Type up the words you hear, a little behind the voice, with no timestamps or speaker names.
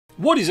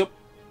What is up,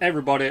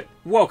 everybody?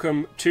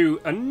 Welcome to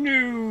a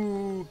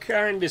new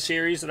kind of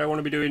series that I want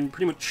to be doing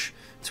pretty much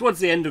towards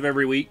the end of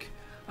every week.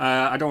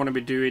 I don't want to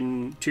be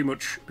doing too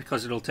much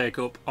because it'll take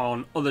up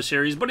on other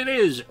series, but it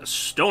is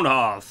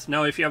StoneHearth.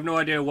 Now, if you have no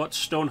idea what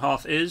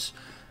StoneHearth is,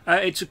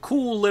 it's a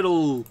cool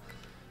little,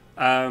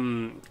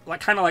 kind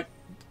of like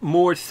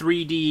more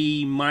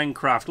 3D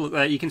Minecraft.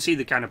 Look, you can see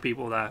the kind of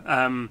people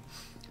there.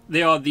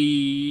 They are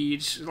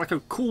it's like a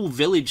cool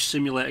village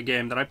simulator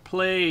game that I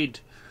played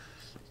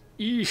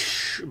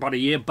about a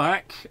year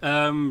back.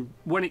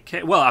 When it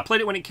came, well, I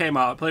played it when it came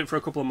out. I played it for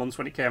a couple of months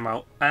when it came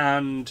out,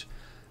 and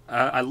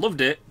I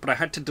loved it. But I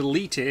had to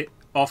delete it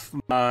off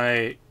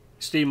my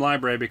Steam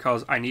library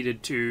because I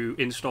needed to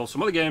install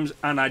some other games,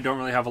 and I don't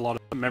really have a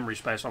lot of memory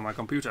space on my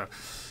computer.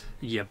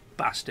 You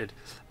bastard!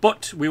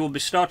 But we will be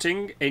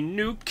starting a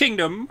new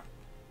kingdom.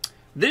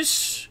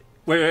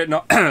 Wait,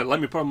 no, let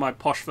me put on my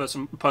posh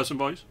person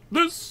voice.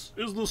 This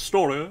is the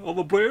story of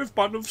a brave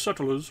band of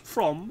settlers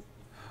from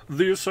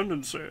the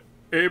Ascendancy,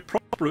 a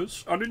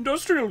prosperous and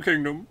industrial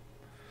kingdom.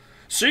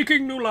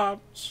 Seeking new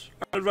lands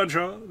and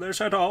adventure, they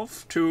set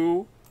off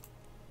to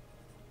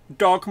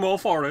Darkmoor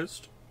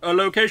Forest, a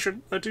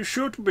location that is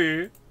sure to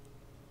be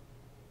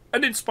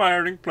an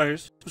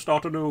place to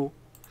start anew.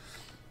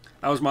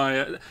 That was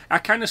my. I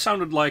kind of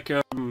sounded like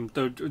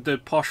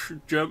the posh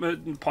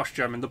German,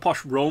 the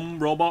posh Rome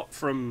robot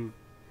from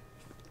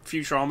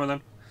Futurama.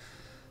 Then,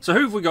 so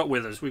who have we got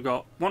with us? We've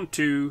got 1,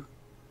 2.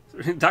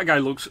 That guy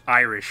looks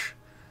Irish.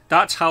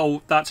 That's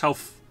how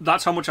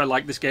much I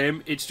like this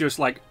game. It's just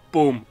like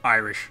boom,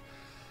 Irish.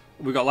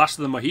 We got Last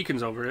of the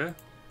Mohicans over here.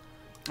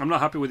 I'm not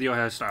happy with your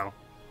hairstyle.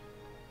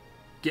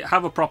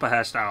 Have a proper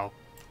hairstyle.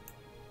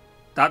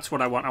 That's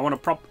what I want. I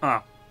want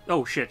a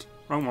oh shit,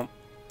 wrong one.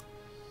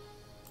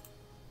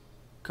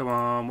 Come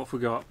on, what have we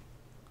got?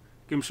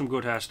 Give him some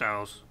good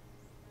hairstyles.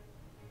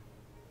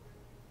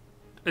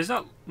 Is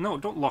that... No,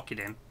 don't lock it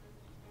in.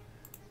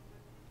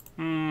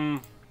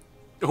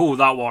 Oh,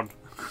 that one.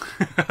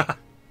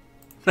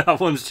 That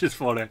one's just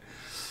funny.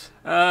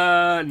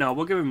 No,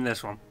 we'll give him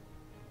this one.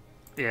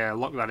 Yeah,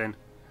 lock that in.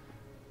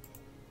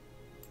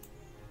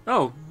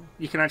 Oh,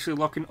 you can actually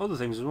lock in other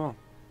things as well.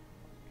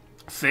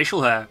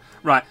 Facial hair.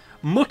 Right,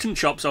 mutton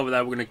chops over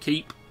there we're going to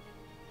keep.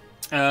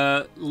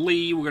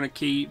 Lee, we're going to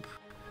keep.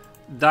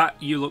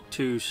 That, you look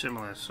too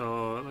similar,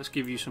 so let's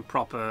give you some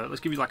proper... Let's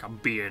give you like a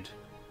beard.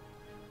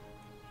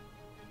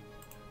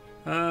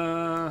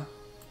 Yeah,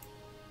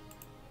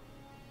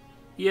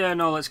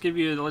 no, let's give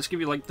you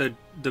like the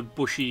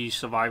bushy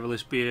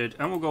survivalist beard,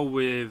 and we'll go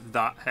with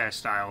that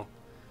hairstyle.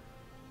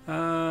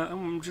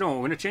 And, you know,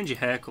 we're gonna change your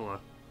hair color.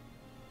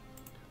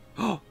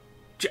 Oh,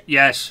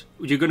 yes,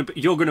 you're gonna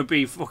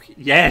be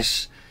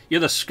yes,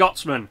 you're the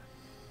Scotsman.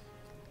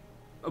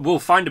 We'll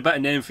find a better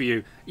name for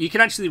you. You can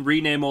actually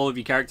rename all of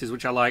your characters,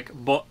 which I like.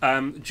 But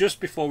just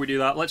before we do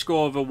that, let's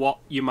go over what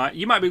you might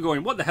be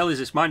going. What the hell is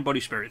this mind,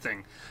 body, spirit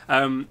thing?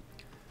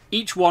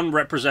 Each one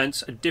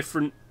represents a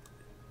different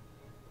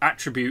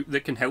attribute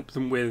that can help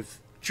them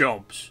with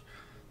jobs.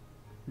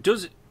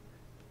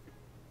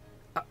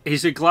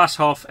 He's a glass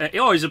half...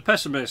 oh, he's a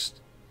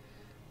pessimist.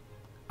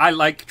 I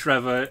like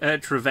Trevor,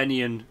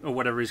 Trevenian, or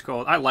whatever he's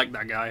called. I like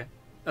that guy.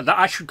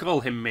 I should call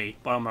him me,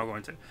 but I'm not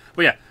going to.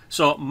 But yeah,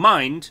 so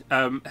mind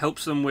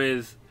helps them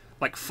with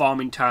like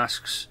farming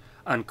tasks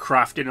and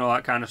crafting and all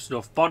that kind of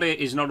stuff. Body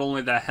is not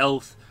only their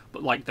health,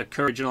 but like their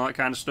courage and all that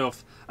kind of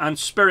stuff. And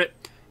spirit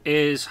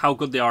is how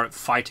good they are at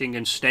fighting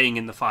and staying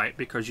in the fight,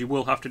 because you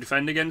will have to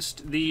defend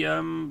against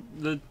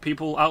the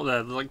people out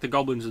there, like the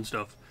goblins and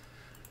stuff.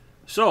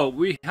 So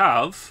we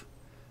have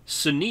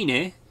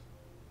Sanine,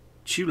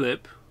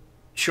 Tulip,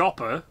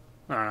 Chopper,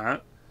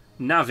 alright,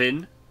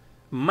 Navin,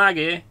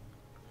 Maggie,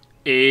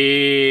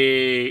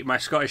 my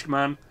Scottish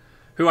man,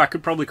 who I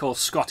could probably call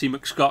Scotty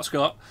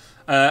McScott,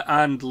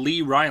 and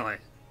Lee Riley.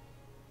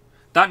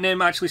 That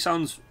name actually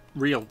sounds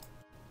real.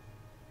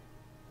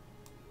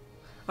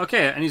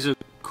 Okay, and he's a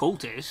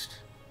cultist.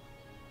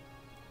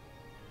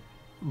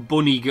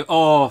 Bunny...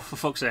 Oh, for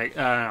fuck's sake.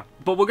 But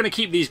we're going to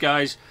keep these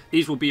guys.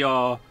 These will be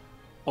our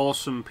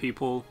awesome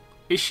people.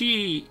 Is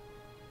she...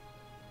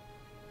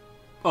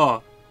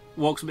 Oh,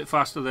 walks a bit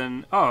faster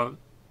than... Oh,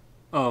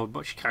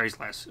 but she carries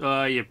less.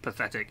 Oh, you're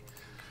pathetic.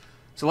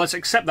 So let's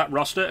accept that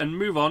roster and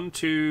move on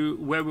to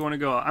where we want to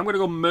go. I'm going to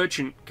go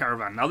Merchant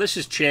Caravan. Now, this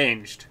has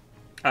changed.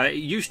 It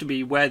used to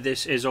be where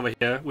this is over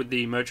here with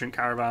the Merchant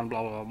Caravan,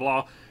 blah, blah, blah,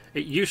 blah.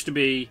 It used to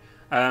be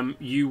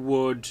you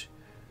would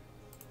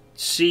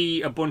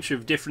see a bunch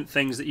of different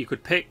things that you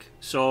could pick.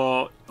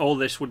 So all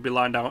this would be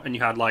lined out and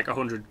you had like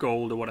 100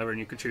 gold or whatever and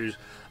you could choose.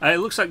 It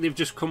looks like they've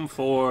just come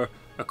for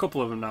a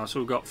couple of them now. So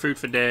we've got Food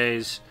for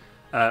Days,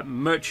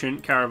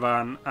 Merchant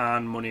Caravan,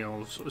 and Money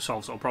all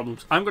solves all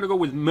problems. I'm going to go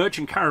with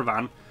Merchant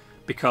Caravan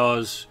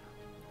because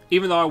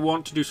even though I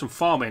want to do some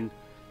farming,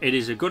 it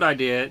is a good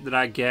idea that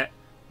I get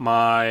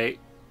my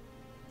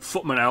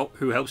footman out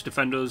who helps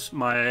defend us,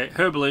 my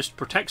herbalist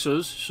protects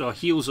us, so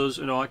heals us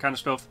and all that kind of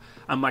stuff,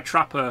 and my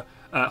trapper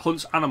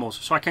hunts animals,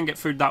 so I can get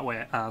food that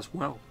way as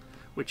well,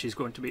 which is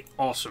going to be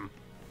awesome.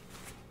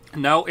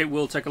 Now it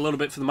will take a little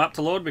bit for the map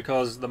to load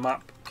because the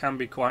map can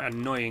be quite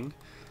annoying.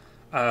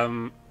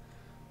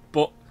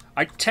 But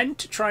I tend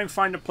to try and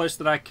find a place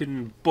that I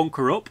can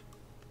bunker up.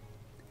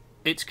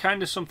 It's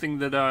kind of something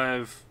that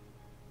I've...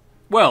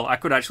 Well, I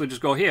could actually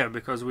just go here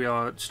because we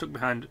are stuck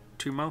behind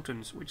 2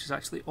 mountains, which is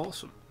actually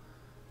awesome.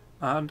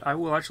 And I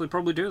will actually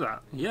probably do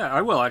that. Yeah,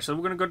 I will actually.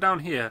 We're going to go down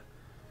here.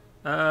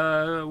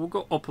 We'll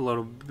go up a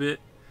little bit.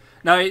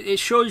 Now, it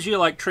shows you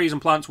like trees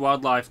and plants,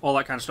 wildlife, all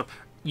that kind of stuff.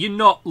 You're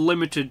not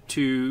limited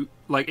to,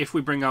 like, if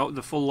we bring out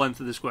the full length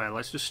of the square.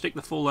 Let's just stick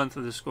the full length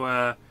of the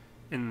square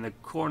in the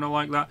corner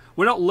like that.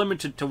 We're not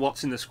limited to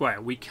what's in the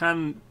square. We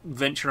can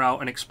venture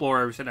out and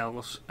explore everything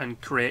else and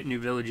create new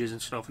villages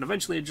and stuff. And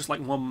eventually just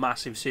like one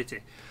massive city.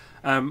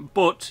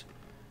 But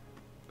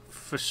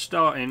for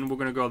starting, we're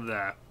going to go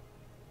there.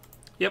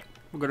 Yep,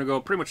 we're going to go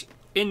pretty much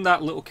in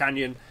that little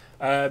canyon.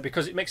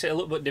 Because it makes it a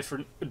little bit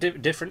different.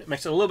 It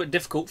makes it a little bit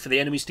difficult for the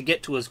enemies to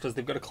get to us because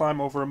they've got to climb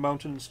over a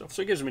mountain and stuff.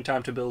 So it gives me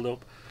time to build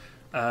up.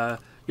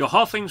 Your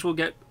halflings will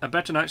get a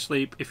better night's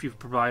sleep if you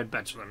provide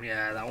beds for them.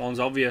 Yeah, that one's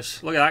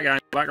obvious. Look at that guy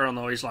in the background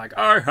though. He's like,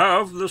 I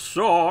have the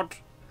sword.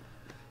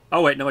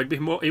 Oh wait, no, he'd be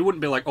more. He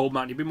wouldn't be like old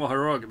man. He'd be more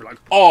heroic. He'd be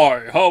like,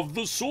 I have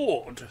the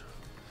sword.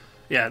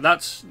 Yeah,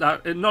 that's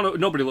that.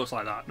 Nobody looks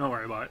like that. Don't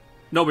worry about it.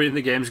 Nobody in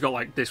the game's got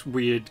like this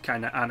weird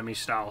kind of anime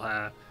style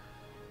hair.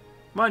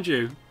 Mind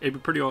you, it'd be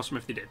pretty awesome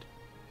if they did.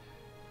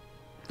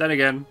 Then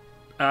again,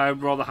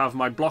 I'd rather have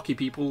my blocky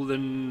people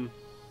than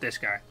this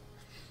guy.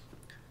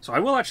 So I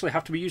will actually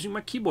have to be using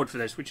my keyboard for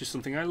this, which is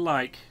something I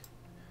like.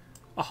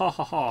 Ah ha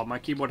ha ha, my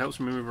keyboard helps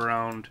me move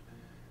around.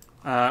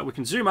 We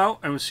can zoom out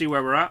and we'll see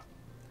where we're at.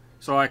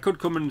 So I could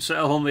come and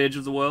settle on the edge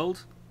of the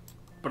world,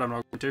 but I'm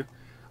not going to.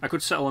 I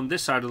could settle on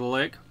this side of the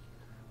lake,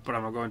 but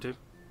I'm not going to.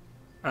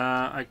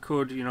 I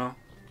could, you know...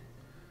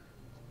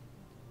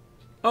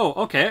 Oh,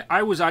 okay,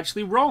 I was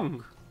actually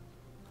wrong.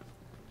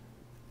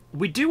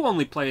 We do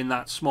only play in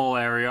that small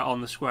area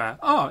on the square.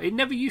 Oh, it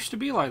never used to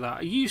be like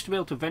that. You used to be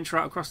able to venture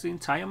out across the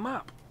entire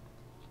map.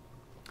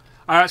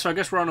 Alright, so I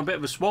guess we're on a bit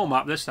of a small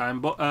map this time,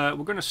 but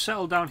we're going to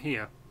settle down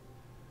here.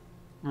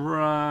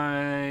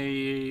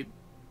 Right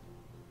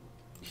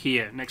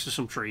here, next to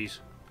some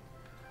trees.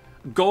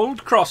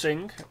 Gold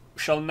Crossing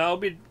shall now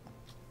be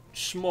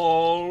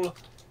Small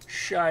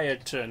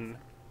Shire-ton.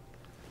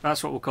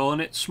 That's what we're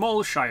calling it,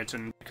 Small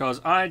Shire-ton,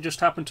 because I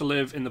just happen to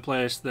live in the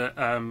place that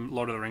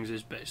Lord of the Rings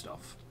is based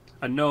off.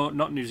 And no,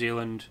 not New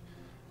Zealand,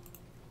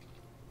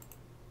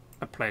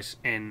 a place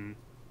in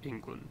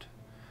England.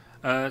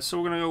 So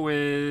we're going to go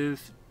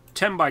with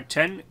 10 by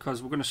 10,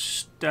 because we're going to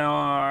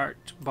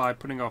start by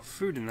putting our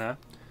food in there.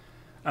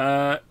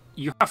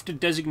 You have to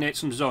designate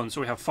some zones,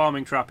 so we have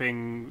farming,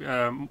 trapping,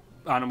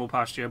 animal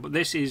pasture, but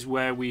this is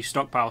where we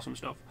stockpile some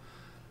stuff.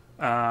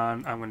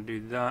 And I'm going to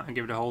do that and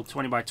give it a whole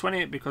 20 by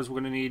 20 because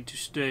we're going to need to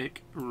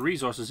stick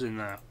resources in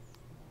there.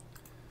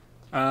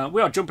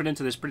 We are jumping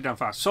into this pretty damn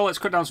fast. So let's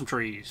cut down some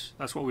trees.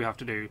 That's what we have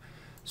to do.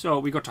 So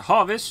we go to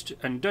harvest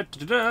and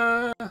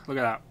da-da-da-da. Look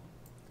at that.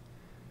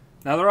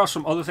 Now there are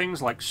some other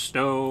things like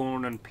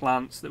stone and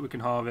plants that we can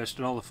harvest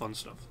and all the fun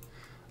stuff.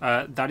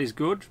 That is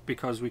good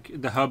because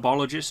the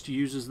herbologist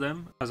uses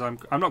them. As I'm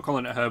not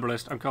calling it a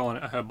herbalist, I'm calling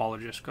it a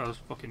herbologist because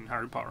fucking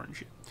Harry Potter and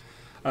shit.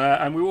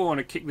 And we will want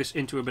to kick this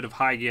into a bit of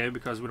high gear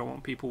because we don't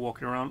want people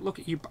walking around. Look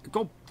at you,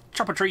 go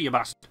chop a tree, you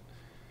bastard.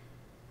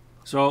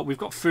 So we've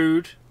got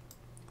food.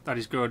 That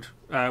is good.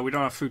 We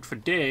don't have food for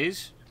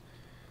days.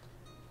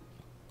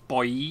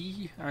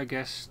 Boy, I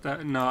guess.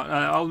 No,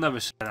 I'll never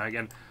say that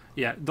again.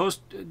 Yeah, those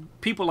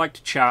people like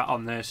to chat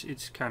on this.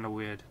 It's kind of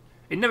weird.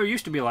 It never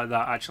used to be like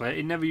that,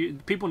 actually.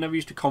 People never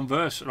used to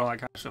converse and all that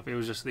kind of stuff. It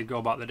was just they'd go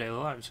about their daily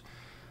lives.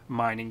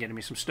 Mining, getting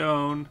me some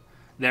stone.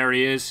 There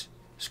he is,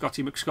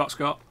 Scotty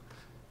McScott.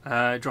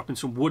 Dropping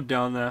some wood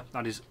down there.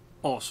 That is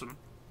awesome.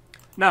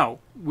 Now,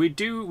 let's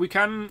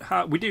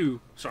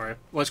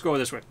go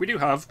this way. We do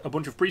have a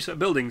bunch of preset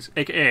buildings,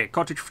 aka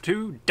cottage for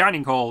two,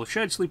 dining hall,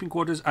 shared sleeping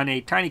quarters, and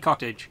a tiny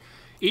cottage.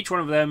 Each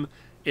one of them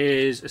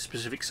is a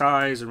specific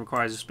size and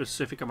requires a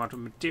specific amount of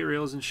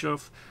materials and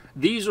stuff.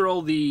 These are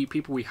all the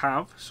people we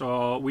have,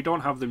 so we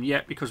don't have them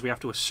yet because we have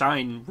to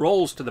assign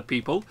roles to the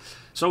people.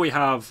 So we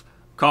have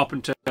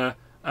carpenter,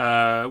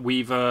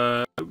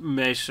 weaver,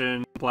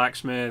 mason,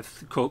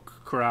 blacksmith,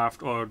 cook,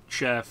 craft or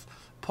chef,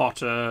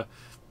 potter,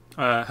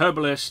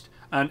 herbalist,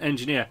 and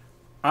engineer.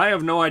 I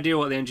have no idea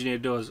what the engineer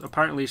does.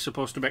 Apparently he's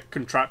supposed to make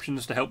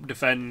contraptions to help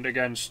defend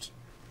against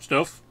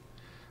stuff.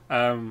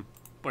 But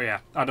yeah,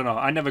 I don't know.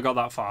 I never got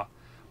that far.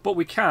 But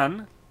we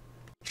can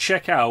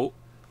check out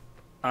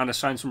and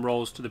assign some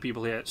roles to the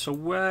people here. So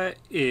where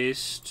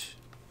is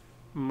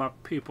my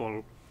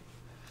people?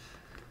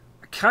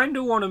 I kind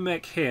of want to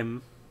make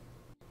him...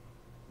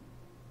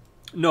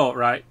 No,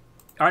 right.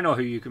 I know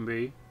who you can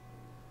be.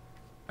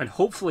 And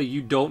hopefully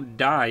you don't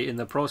die in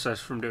the process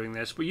from doing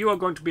this. But you are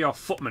going to be our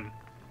footman.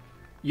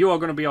 You are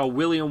going to be our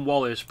William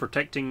Wallace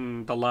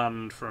protecting the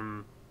land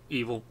from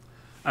evil.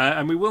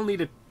 And we will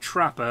need a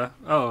trapper.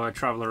 Oh, a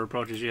traveller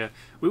approaches, yeah.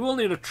 We will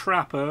need a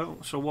trapper.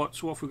 So what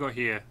have we got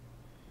here?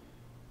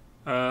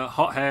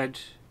 Hothead.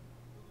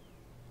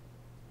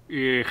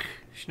 Ugh,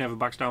 she never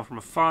backs down from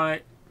a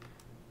fight.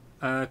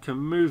 Can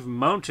move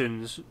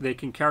mountains. They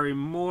can carry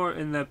more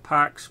in their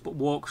packs, but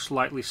walk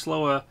slightly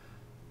slower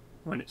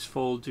when it's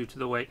full due to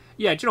the weight.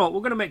 Yeah, do you know what?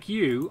 We're going to make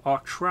you our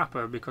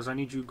trapper because I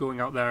need you going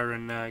out there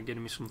and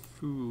getting me some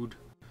food.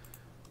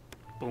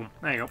 Boom.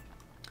 There you go.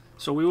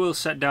 So we will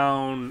set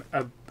down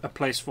a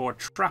place for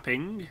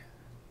trapping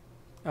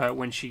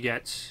when she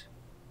gets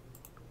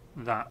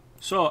that.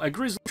 So, a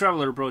grizzly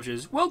traveller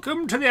approaches.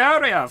 Welcome to the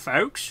area,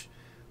 folks.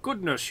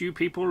 Goodness, you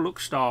people look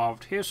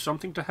starved. Here's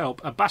something to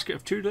help. A basket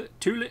of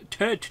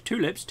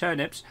tulips,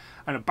 turnips,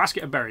 and a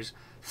basket of berries.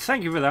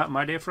 Thank you for that,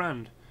 my dear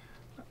friend.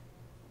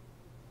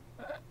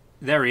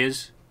 There he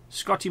is.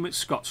 Scotty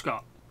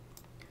McScott.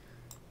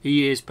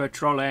 He is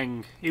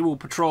patrolling. He will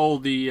patrol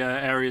the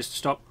areas to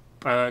stop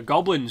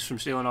goblins from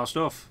stealing our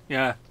stuff.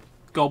 Yeah,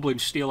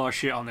 goblins steal our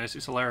shit on this.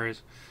 It's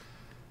hilarious.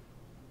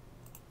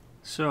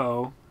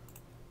 So,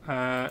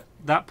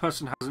 that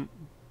person hasn't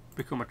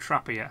become a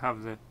trapper yet,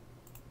 have they?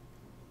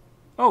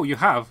 Oh, you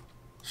have.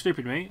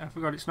 Stupid me. I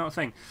forgot it's not a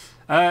thing.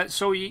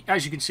 So,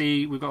 as you can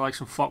see, we've got like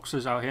some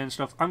foxes out here and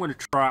stuff. I'm going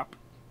to trap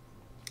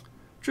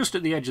just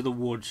at the edge of the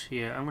woods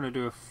here. I'm going to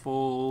do a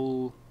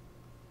full...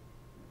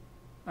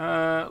 do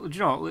you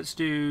know what? Let's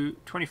do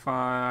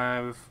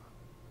 25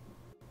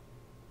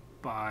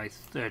 by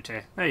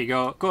 30. There you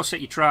go. Go set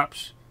your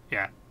traps.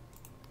 Yeah.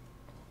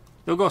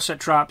 They'll go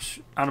set traps.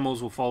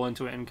 Animals will fall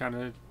into it and kind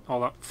of all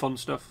that fun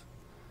stuff.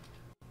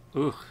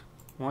 Ugh.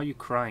 Why are you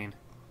crying?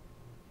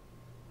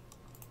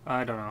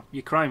 I don't know.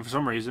 You're crying for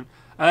some reason.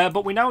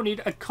 But we now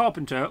need a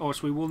carpenter, or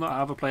else we will not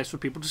have a place for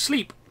people to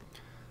sleep.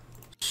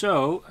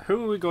 So,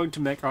 who are we going to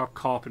make our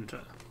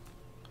carpenter?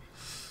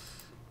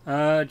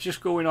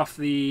 Just going off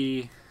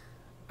the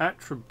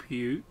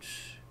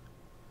attributes,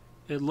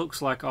 it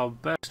looks like our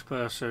best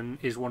person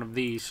is one of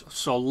these.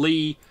 So,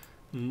 Lee,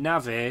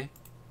 Nave,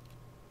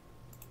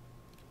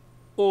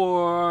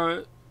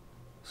 or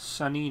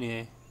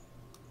Sanine.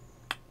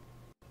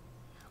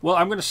 Well,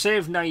 I'm going to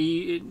save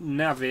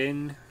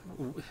Navin.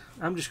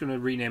 I'm just going to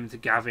rename him to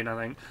Gavin, I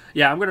think.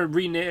 Yeah, I'm going to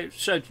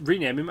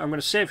rename him. I'm going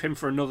to save him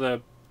for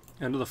another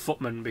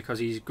footman because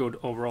he's good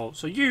overall.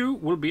 So you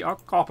will be our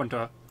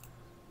carpenter.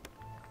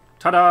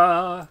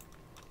 Ta-da!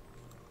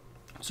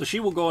 So she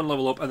will go and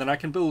level up, and then I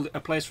can build a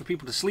place for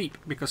people to sleep,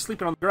 because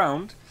sleeping on the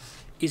ground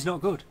is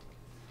not good.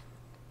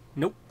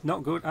 Nope,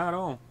 not good at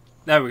all.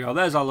 There we go.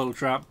 There's our little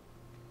trap.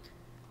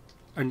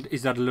 And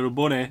is that a little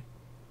bunny?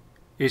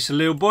 It's a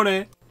little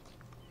bunny.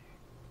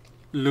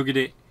 Look at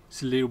it.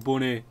 It's a little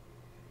bunny.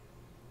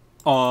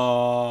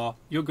 Oh,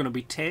 you're going to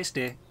be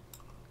tasty.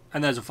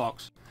 And there's a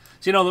fox.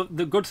 So, you know,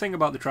 the good thing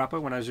about the trapper,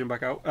 when I zoom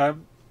back out,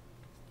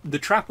 the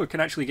trapper can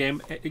actually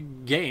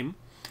gain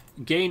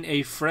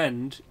a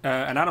friend,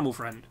 an animal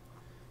friend.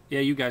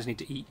 Yeah, you guys need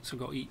to eat, so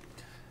go eat.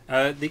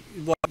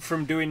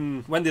 From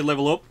doing, when they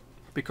level up,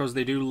 because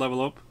they do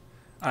level up,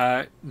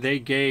 they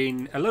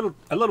gain a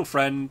little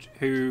friend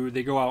who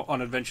they go out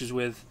on adventures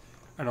with,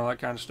 and all that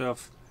kind of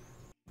stuff.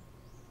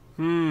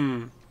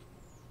 There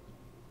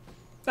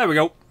we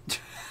go.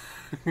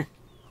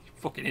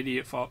 Fucking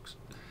idiot fox.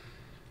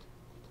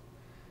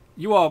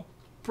 You are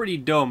pretty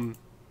dumb.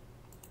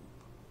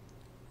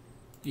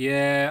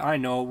 Yeah, I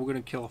know. We're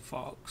going to kill a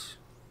fox.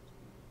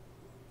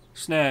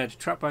 Snared.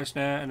 Trapped by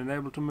snare and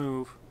unable to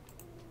move.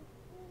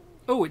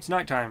 Oh, it's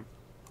nighttime.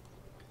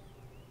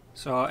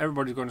 So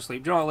everybody's going to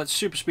sleep. Do you know what? Let's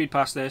super speed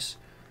past this.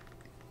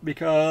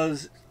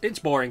 Because it's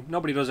boring.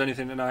 Nobody does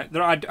anything at night.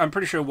 I'm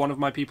pretty sure one of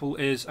my people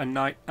is a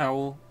night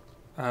owl.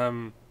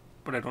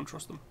 But I don't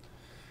trust them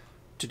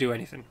to do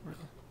anything, really.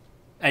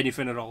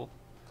 Anything at all.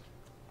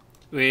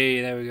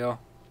 There we go.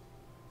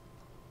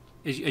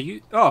 Are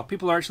you? Oh,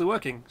 people are actually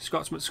working.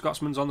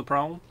 Scotsman's on the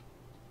prowl.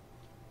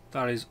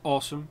 That is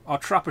awesome. Our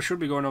trapper should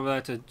be going over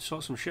there to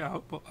sort some shit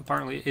out, but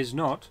apparently it is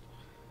not.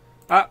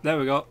 Ah, there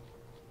we go.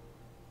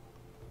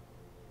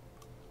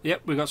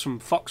 Yep, we got some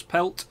fox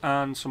pelt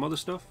and some other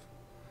stuff.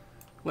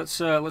 Let's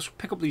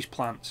pick up these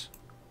plants.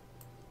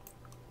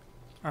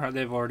 Alright,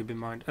 they've already been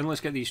mined. And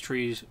let's get these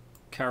trees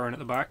carrying at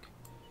the back.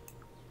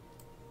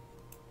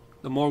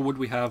 The more wood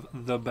we have,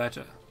 the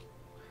better.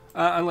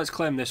 And let's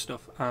claim this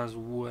stuff as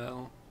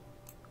well.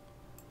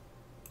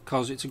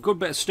 Because it's a good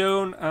bit of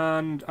stone,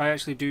 and I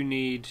actually do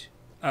need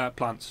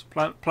plants.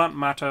 Plant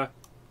matter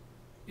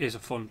is a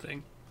fun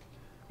thing.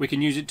 We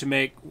can use it to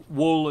make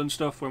wool and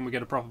stuff when we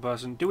get a proper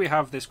person. Do we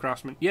have this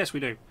craftsman? Yes, we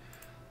do.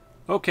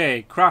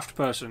 Okay, craft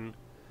person.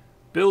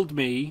 Build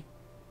me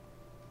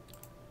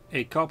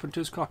a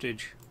carpenter's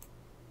cottage.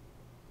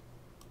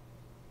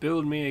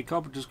 Build me a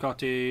carpenter's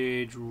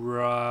cottage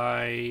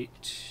right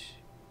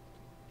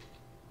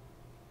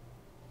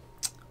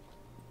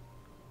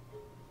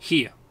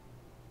here.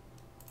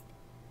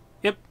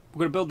 Yep, we're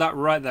going to build that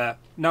right there.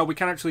 Now we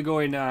can actually go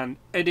in and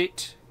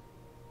edit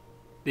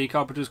the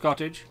carpenter's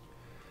cottage.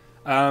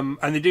 And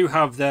they do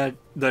have their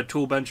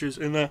tool benches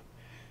in there,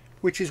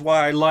 which is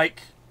why I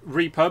like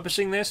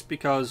repurposing this,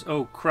 because,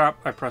 oh crap,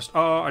 I pressed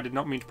R, I did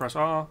not mean to press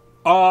R.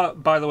 R,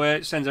 by the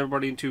way, sends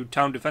everybody into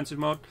town defensive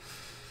mode.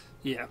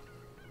 Yeah.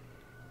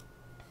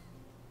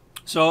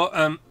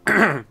 So,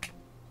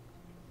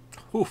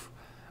 oof,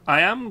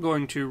 I am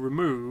going to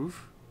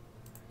remove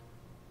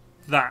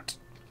that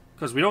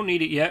because we don't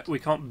need it yet. We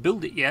can't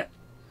build it yet.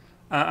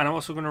 And I'm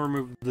also going to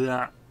remove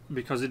that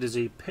because it is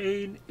a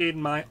pain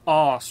in my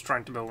arse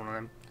trying to build one of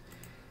them.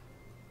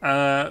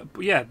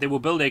 But yeah, they will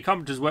build a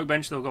carpenter's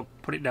workbench. They'll go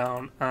put it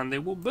down and they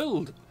will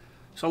build.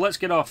 So let's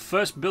get our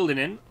first building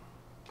in.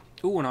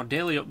 Ooh, and our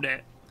daily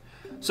update.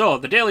 So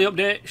the daily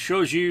update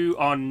shows you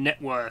our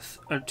net worth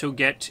to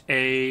get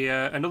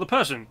another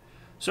person.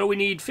 So we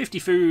need 50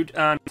 food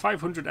and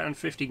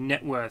 550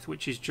 net worth,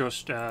 which is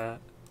just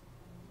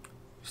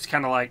it's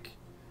kind of like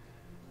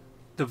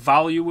the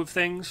value of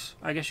things,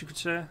 I guess you could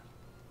say.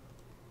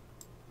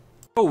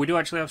 Oh, we do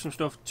actually have some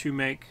stuff to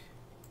make.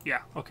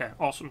 Yeah, okay,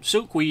 awesome.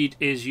 Silkweed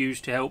is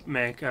used to help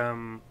make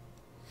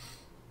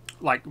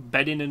like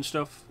bedding and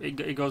stuff.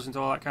 It goes into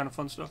all that kind of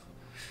fun stuff.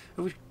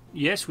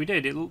 Yes, we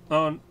did.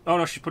 Oh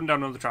no, she's putting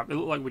down another trap. It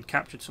looked like we'd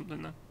captured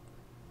something then.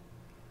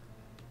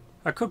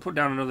 I could put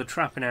down another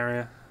trapping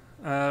area,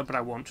 but I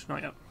won't.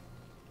 Not yet.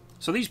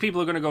 So these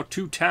people are going to go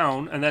to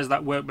town, and there's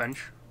that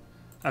workbench.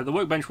 The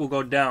workbench will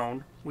go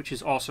down, which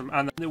is awesome,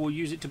 and then they will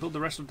use it to build the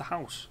rest of the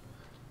house.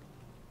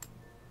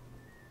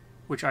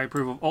 Which I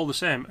approve of all the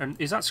same. And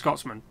is that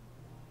Scotsman?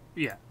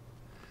 Yeah.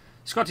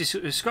 Scotty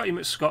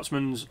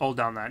McScotsman's all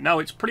down there. Now,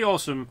 it's pretty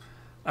awesome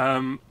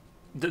that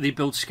they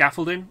build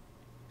scaffolding.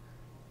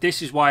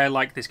 This is why I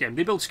like this game.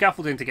 They build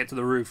scaffolding to get to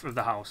the roof of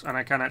the house, and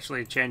I can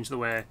actually change the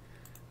way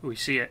we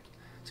see it.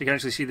 So you can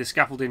actually see the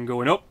scaffolding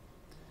going up,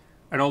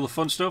 and all the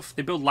fun stuff.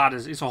 They build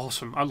ladders. It's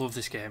awesome. I love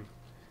this game.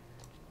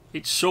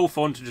 It's so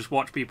fun to just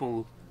watch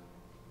people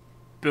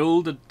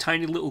build a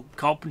tiny little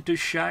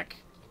carpenter's shack.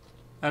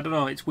 I don't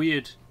know, it's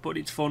weird, but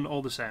it's fun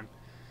all the same.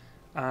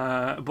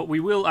 But we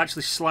will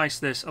actually slice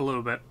this a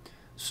little bit,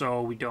 so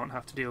we don't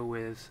have to deal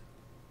with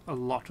a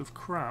lot of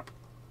crap.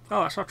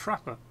 Oh, that's our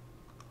trapper.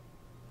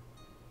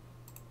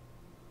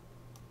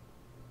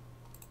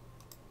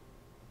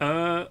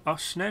 Our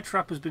snare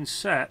trap has been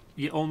set,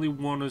 yet only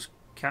one has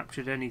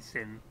captured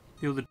anything.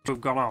 The other two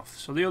have gone off.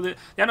 So the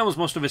animals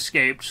must have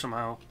escaped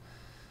somehow.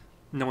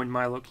 Knowing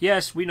my luck.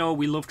 Yes, we know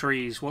we love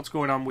trees. What's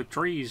going on with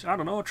trees? I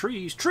don't know.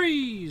 Trees.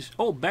 Trees!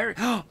 Oh, berry.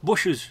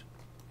 Bushes.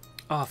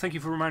 Oh, thank you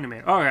for reminding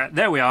me. Alright,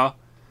 there we are.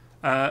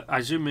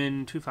 I zoom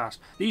in too fast.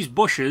 These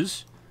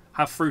bushes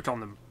have fruit on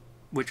them,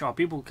 which our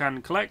people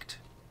can collect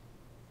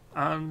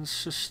and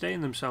sustain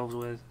themselves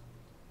with.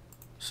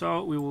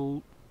 So we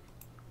will...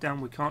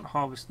 Damn, we can't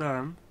harvest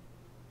them.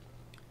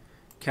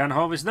 Can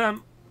harvest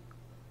them.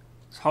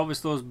 Let's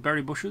harvest those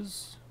berry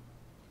bushes.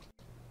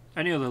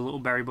 Any other little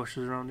berry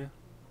bushes around here?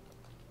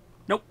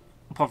 Nope.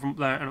 Apart from up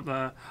there and up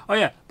there. Oh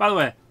yeah, by the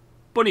way,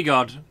 Bunny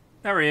God.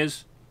 There he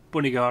is.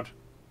 Bunny God.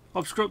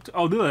 Obstructed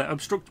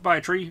by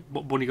a tree,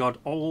 but Bunny God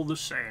all the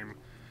same.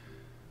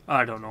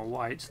 I don't know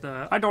why it's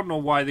there. I don't know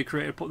why the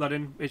creator put that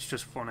in. It's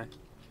just funny.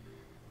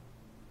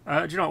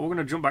 Do you know what? We're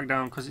going to jump back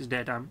down because it's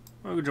daytime.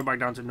 We're going to jump back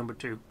down to number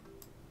 2.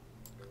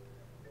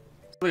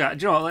 Look at that.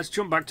 Do you know what? Let's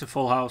jump back to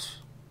full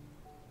house.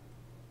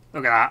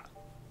 Look at that.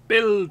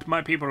 Build,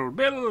 my people,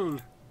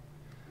 build!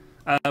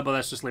 But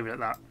let's just leave it at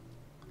that.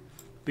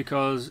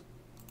 Because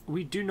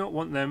we do not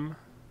want them...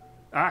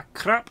 Ah,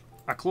 crap!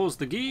 I closed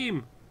the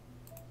game!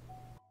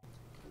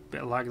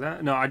 Bit of lag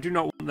there. No, I do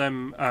not want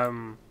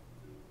them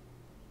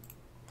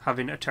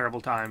having a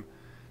terrible time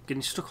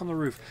getting stuck on the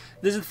roof.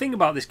 There's a thing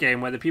about this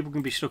game where the people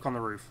can be stuck on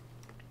the roof.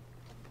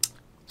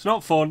 It's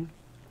not fun.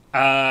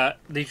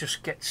 They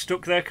just get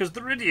stuck there because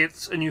they're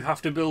idiots, and you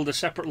have to build a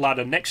separate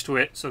ladder next to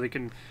it so they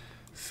can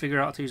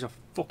figure out how to use a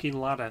fucking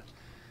ladder.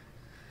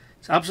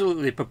 It's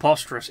absolutely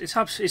preposterous.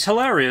 It's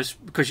hilarious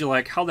because you're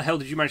like, how the hell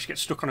did you manage to get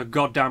stuck on a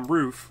goddamn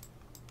roof?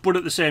 But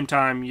at the same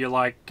time, you're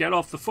like, get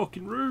off the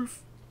fucking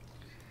roof.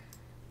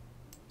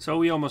 So are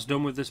we almost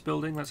done with this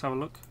building? Let's have a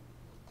look.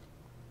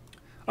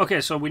 Okay,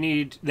 so we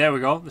need... There we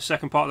go. The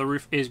second part of the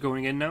roof is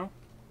going in now.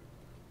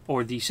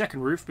 Or the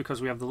second roof,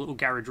 because we have the little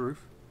garage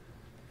roof.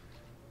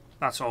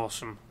 That's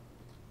awesome.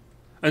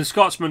 And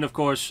Scotsman, of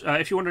course,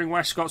 if you're wondering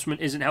why Scotsman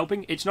isn't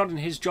helping, it's not in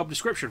his job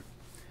description.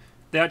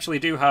 They actually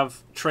do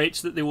have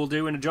traits that they will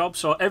do in a job,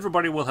 so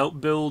everybody will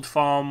help build,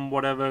 farm,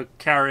 whatever,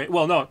 carry...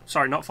 Well, no,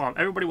 sorry, not farm.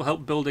 Everybody will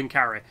help build and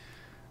carry.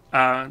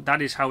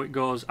 That is how it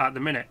goes at the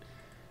minute.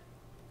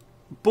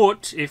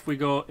 But if we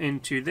go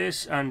into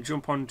this and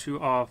jump onto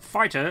our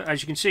fighter,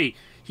 as you can see,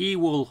 he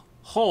will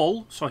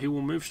haul, so he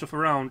will move stuff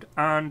around,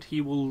 and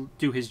he will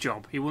do his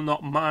job. He will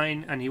not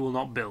mine, and he will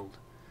not build.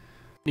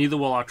 Neither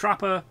will our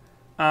trapper,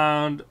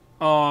 and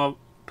our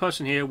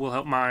person here will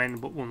help mine,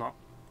 but will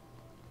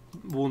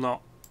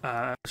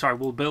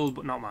build,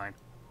 but not mine.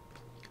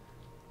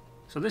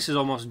 So this is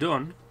almost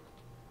done.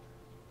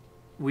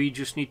 We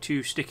just need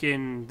to stick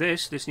in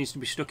this. This needs to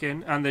be stuck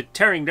in, and they're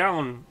tearing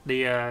down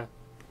the...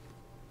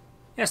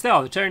 Yes, they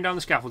are. They're tearing down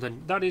the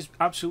scaffolding. That is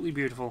absolutely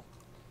beautiful.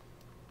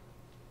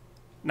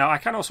 Now, I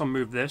can also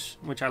move this,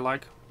 which I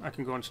like. I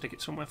can go and stick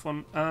it somewhere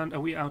fun. And are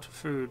we out of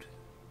food?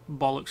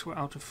 Bollocks, we're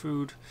out of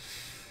food.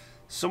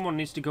 Someone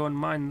needs to go and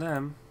mine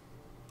them.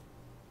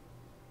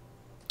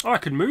 Oh, I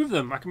can move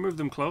them. I can move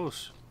them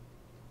close.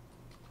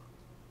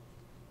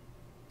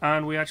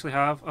 and we actually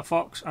have a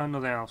fox and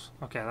nothing else.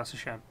 Okay, that's a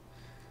shame.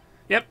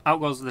 Yep, out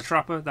goes the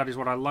trapper. That is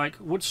what I like.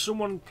 Would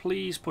someone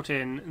please put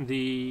in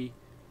the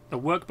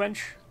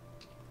workbench?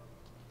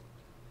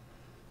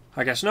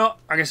 I guess not.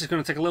 I guess it's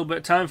going to take a little bit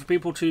of time for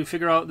people to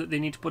figure out that they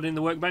need to put in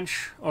the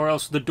workbench, or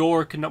else the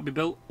door cannot be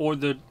built, or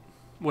the...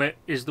 Wait,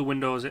 is the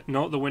windows...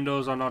 No, the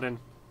windows are not in.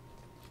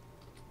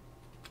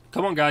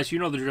 Come on, guys, you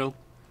know the drill.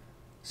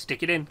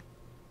 Stick it in.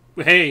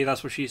 Hey,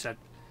 that's what she said.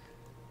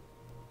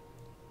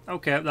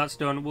 Okay, that's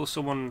done. Will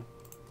someone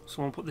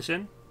put this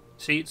in?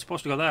 See, it's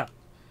supposed to go there.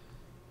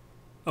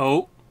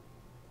 Oh.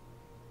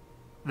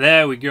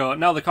 There we go.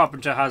 Now the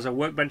carpenter has a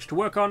workbench to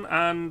work on,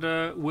 and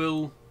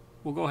we'll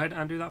go ahead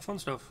and do that fun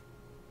stuff.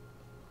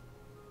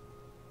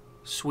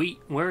 Sweet.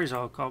 Where is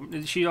our carpenter?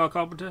 Is she our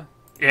carpenter?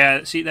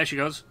 Yeah, see, there she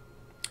goes.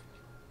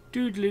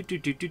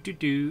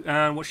 Do.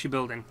 And what's she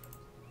building?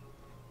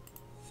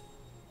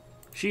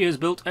 She has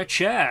built a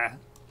chair.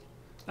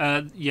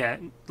 Yeah,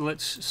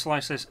 let's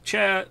slice this.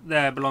 Chair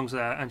there belongs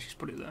there, and she's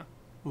put it there.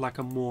 Like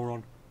a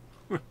moron.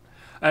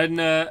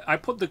 And I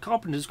put the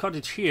carpenter's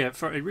cottage here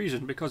for a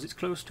reason, because it's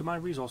close to my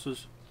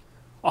resources.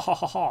 Ha ha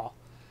ha ha.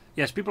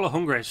 Yes, people are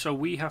hungry, so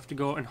we have to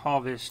go and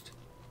harvest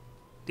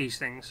these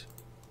things.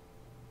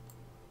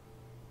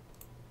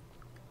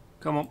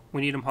 Come on,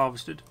 we need them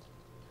harvested.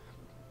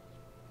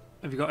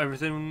 Have you got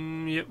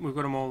everything? Yep, we've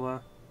got them all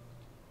there.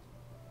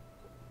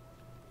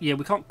 Yeah,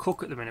 we can't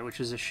cook at the minute, which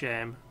is a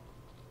shame.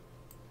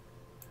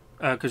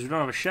 Because we don't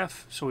have a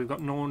chef, so we've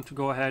got no one to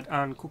go ahead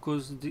and cook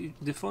us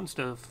the fun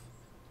stuff.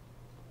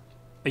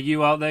 Are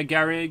you out there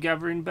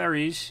gathering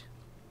berries?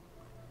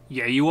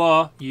 Yeah, you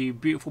are, you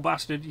beautiful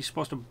bastard. You're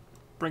supposed to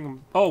bring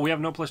them... Oh, we have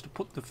no place to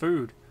put the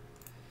food.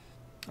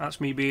 That's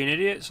me being an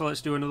idiot, so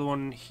let's do another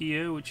one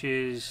here, which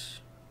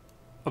is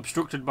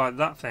obstructed by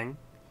that thing.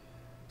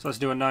 So let's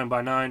do a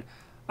 9x9,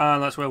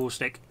 and that's where we'll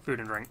stick food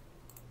and drink.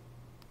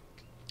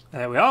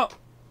 There we are.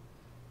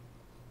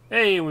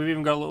 Hey, and we've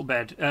even got a little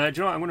bed. Do you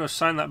know what? I'm going to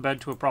assign that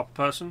bed to a proper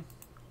person.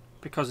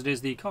 Because it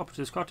is the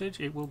carpenter's cottage,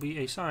 it will be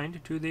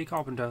assigned to the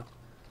carpenter.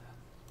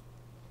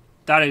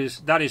 That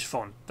is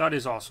fun. That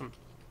is awesome.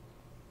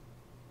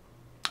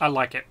 I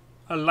like it.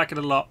 I like it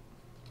a lot.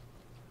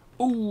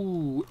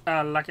 Ooh,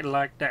 I like it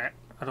like that.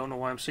 I don't know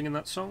why I'm singing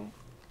that song.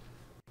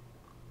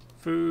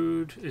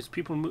 Food is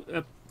people.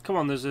 Come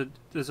on, there's a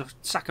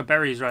sack of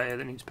berries right here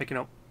that needs picking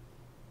up.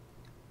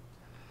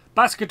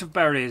 Basket of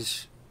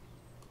berries.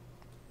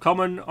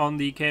 Common on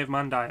the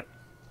caveman diet.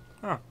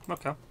 Oh,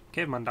 okay.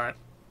 Caveman diet.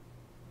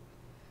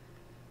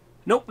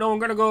 Nope, no one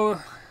gonna go.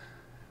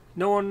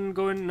 No one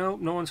going. No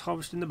one's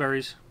harvesting the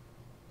berries.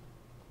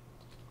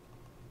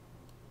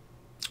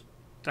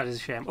 That is a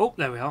shame. Oh,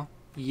 there we are.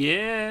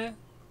 Yeah.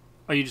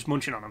 Are you just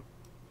munching on them?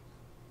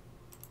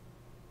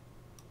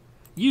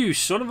 You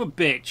son of a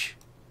bitch.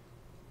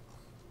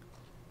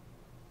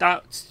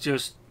 That's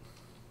just...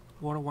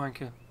 What a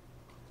wanker.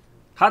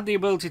 Had the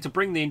ability to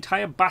bring the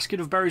entire basket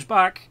of berries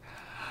back,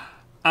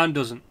 and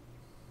doesn't.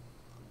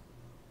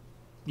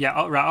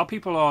 Yeah, right, our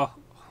people are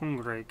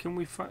hungry. Can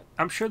we find...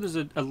 I'm sure there's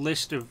a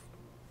list of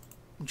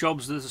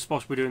jobs that they're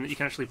supposed to be doing that you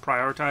can actually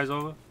prioritise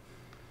over.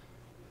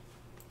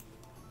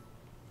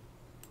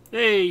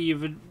 Hey,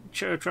 you've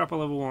a trapper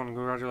level 1.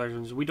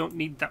 Congratulations. We don't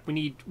need that. We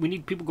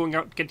need people going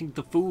out getting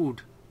the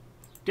food.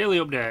 Daily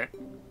update.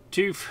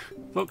 2,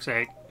 fuck's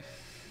sake.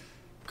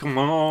 Come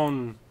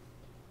on.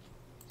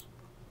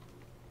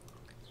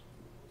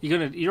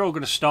 You're all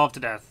gonna starve to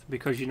death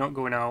because you're not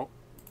going out.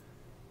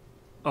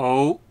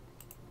 Oh.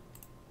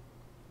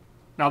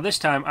 Now this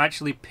time,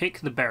 actually pick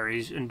the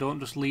berries and don't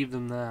just leave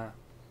them there.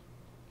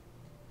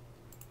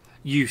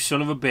 You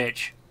son of a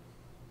bitch.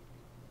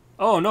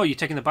 Oh no, you're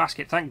taking the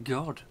basket. Thank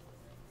God.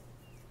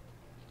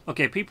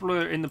 Okay, people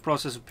are in the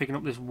process of picking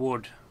up this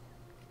wood.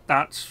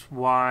 That's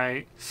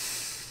why...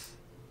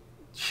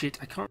 Shit,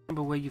 I can't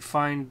remember where you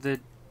find the...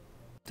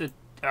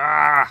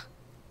 Ah!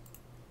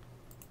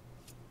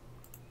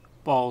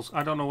 Balls.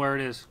 I don't know where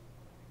it is.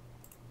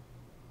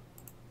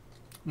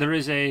 There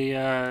is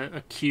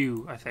a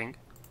queue, I think.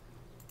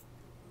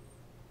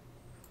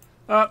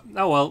 Oh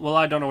well. Well,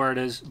 I don't know where it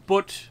is.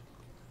 But...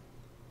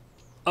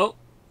 Oh.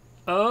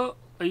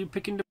 Are you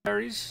picking the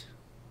berries?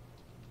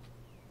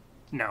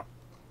 No.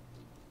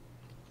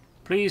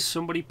 Please,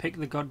 somebody pick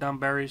the goddamn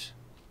berries.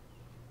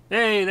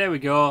 Hey, there we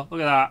go.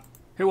 Look at that.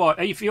 Who are...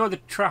 If you're the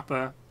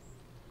trapper...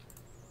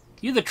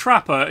 You're the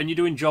trapper and you're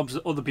doing jobs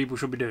that other people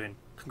should be doing.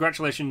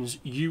 Congratulations,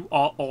 you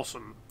are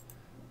awesome.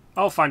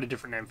 I'll find a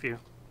different name for you.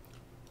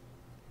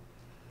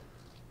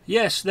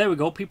 Yes, there we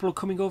go. People are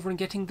coming over and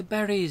getting the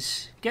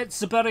berries. Get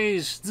the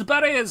berries. The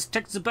berries.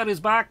 Take the berries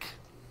back.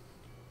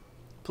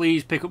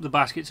 Please pick up the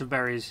baskets of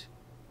berries.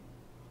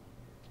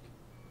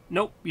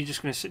 Nope, you're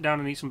just going to sit down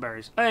and eat some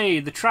berries. Hey,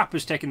 the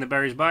trapper's taking the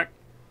berries back.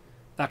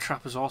 That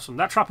trapper's awesome.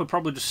 That trapper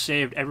probably just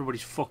saved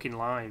everybody's fucking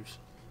lives.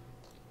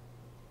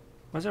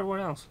 Where's everyone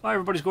else? Oh,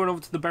 everybody's going over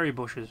to the berry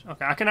bushes.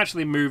 Okay, I can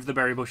actually move the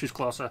berry bushes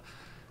closer,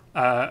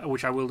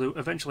 which I will do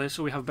eventually,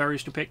 so we have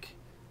berries to pick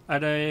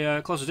at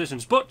a closer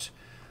distance. But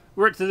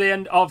we're at the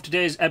end of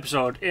today's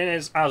episode. It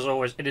is, as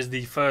always, it is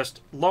the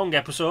first long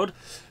episode.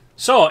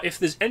 So, if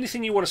there's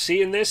anything you want to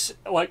see in this,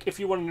 like if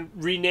you want to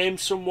rename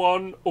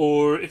someone,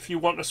 or if you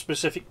want a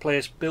specific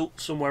place built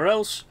somewhere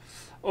else,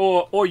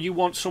 or you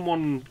want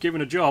someone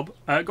given a job,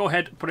 go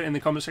ahead and put it in the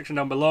comment section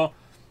down below.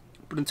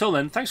 But until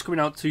then, thanks for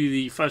coming out to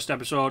the first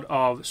episode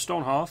of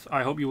StoneHearth.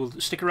 I hope you will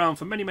stick around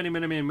for many, many,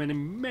 many, many, many,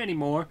 many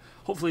more.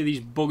 Hopefully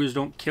these buggers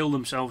don't kill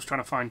themselves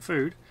trying to find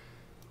food.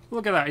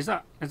 Look at that. Is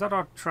that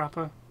our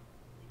trapper?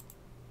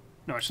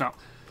 No, it's not.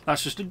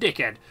 That's just a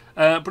dickhead.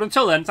 But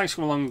until then, thanks for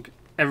coming along,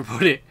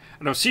 everybody.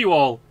 And I'll see you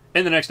all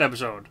in the next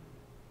episode.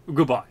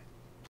 Goodbye.